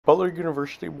Butler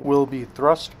University will be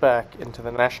thrust back into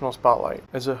the national spotlight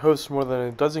as it hosts more than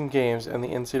a dozen games in the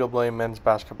NCAA men's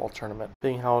basketball tournament,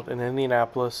 being held in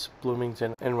Indianapolis,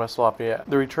 Bloomington, and West Lafayette.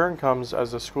 The return comes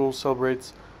as the school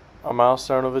celebrates a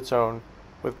milestone of its own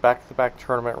with back-to-back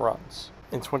tournament runs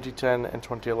in 2010 and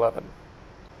 2011.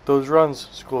 Those runs,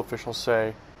 school officials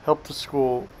say, helped the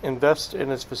school invest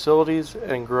in its facilities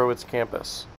and grow its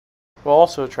campus, while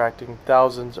also attracting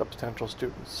thousands of potential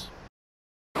students.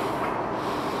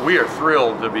 We are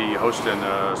thrilled to be hosting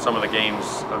some of the games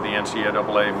of the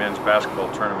NCAA men's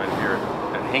basketball tournament here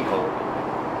at Hinkle.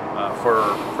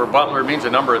 For Butler, it means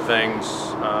a number of things,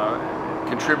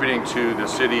 contributing to the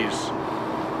city's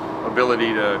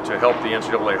ability to help the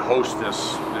NCAA host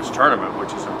this tournament,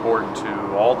 which is important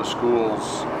to all the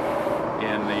schools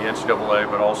in the NCAA,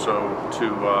 but also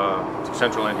to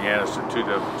Central Indiana, to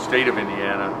the state of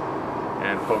Indiana,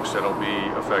 and folks that will be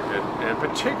affected, and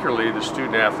particularly the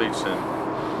student athletes and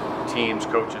teams,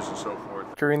 coaches, and so forth.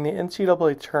 During the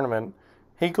NCAA tournament,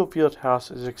 Hinkle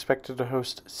Fieldhouse is expected to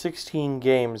host 16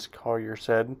 games, Collier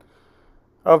said.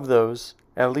 Of those,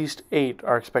 at least 8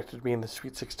 are expected to be in the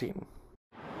Sweet 16.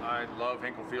 I love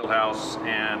Hinkle Fieldhouse,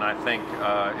 and I think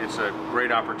it's a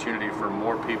great opportunity for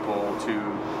more people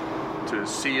to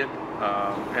see it,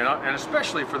 and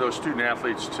especially for those student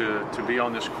athletes to be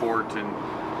on this court and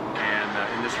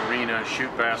in this arena,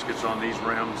 shoot baskets on these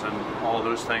rims, and all of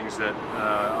those things that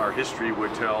our history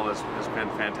would tell has been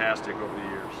fantastic over the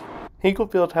years. Hinkle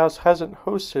Fieldhouse hasn't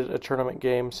hosted a tournament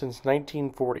game since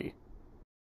 1940.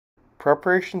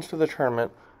 Preparations for the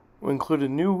tournament will include a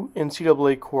new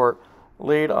NCAA court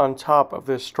laid on top of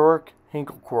the historic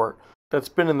Hinkle court that's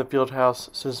been in the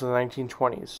Fieldhouse since the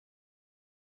 1920s.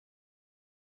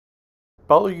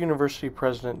 Butler University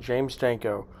President James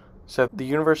Danko said the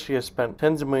university has spent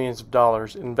tens of millions of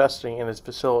dollars investing in its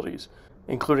facilities,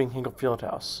 including Hinkle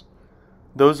Fieldhouse.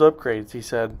 Those upgrades, he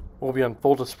said, will be on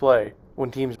full display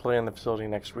when teams play in the facility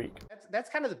next week. That's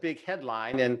kind of the big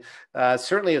headline, and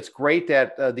certainly it's great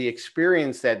that the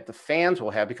experience that the fans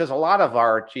will have, because a lot of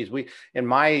our, in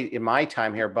my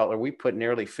time here at Butler, we put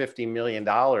nearly $50 million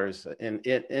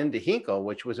into Hinkle,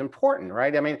 which was important,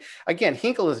 right? I mean, again,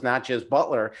 Hinkle is not just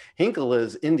Butler, Hinkle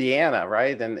is Indiana,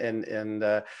 right?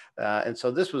 And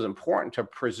so this was important to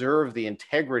preserve the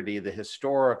integrity, the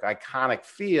historic, iconic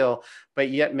feel, but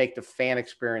yet make the fan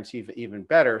experience even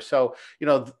better. So,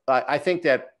 I think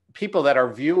that people that are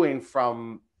viewing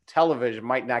from television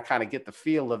might not kind of get the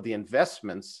feel of the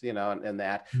investments, in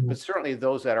that, but certainly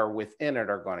those that are within it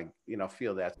are going to,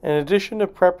 feel that. In addition to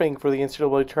prepping for the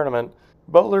NCAA tournament,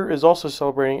 Butler is also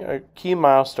celebrating a key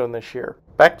milestone this year: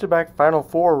 back-to-back Final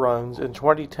Four runs in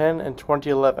 2010 and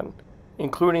 2011,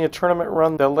 including a tournament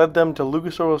run that led them to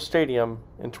Lucas Oil Stadium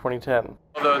in 2010.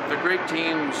 The great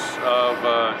teams of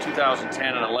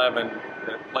 2010 and 11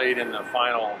 that played in the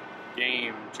final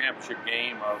championship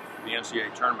game of the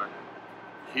NCAA tournament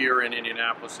here in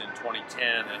Indianapolis in 2010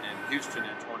 and in Houston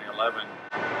in 2011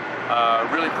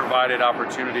 really provided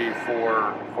opportunity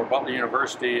for Butler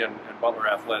University and Butler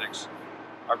athletics.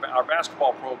 Our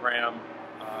basketball program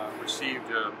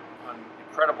received an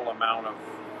incredible amount of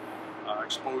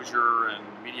exposure and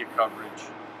media coverage,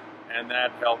 and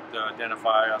that helped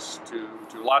identify us to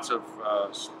lots of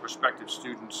prospective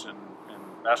students and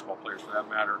basketball players, for that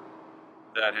matter,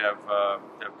 that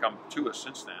have come to us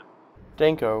since then.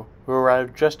 Danko, who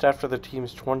arrived just after the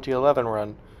team's 2011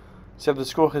 run, said the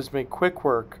school has made quick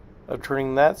work of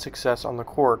turning that success on the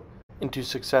court into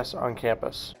success on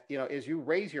campus. As you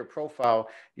raise your profile,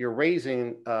 you're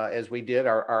raising, as we did,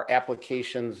 our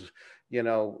applications,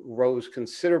 rose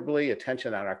considerably,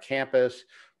 attention on our campus.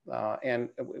 And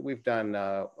we've done,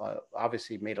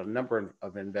 obviously made a number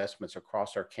of investments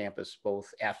across our campus,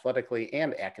 both athletically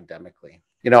and academically.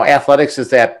 Athletics is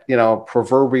that,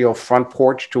 proverbial front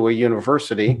porch to a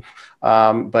university.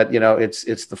 But,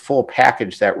 it's the full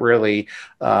package that really,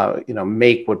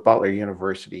 make what Butler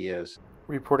University is.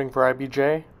 Reporting for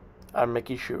IBJ, I'm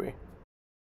Shuey.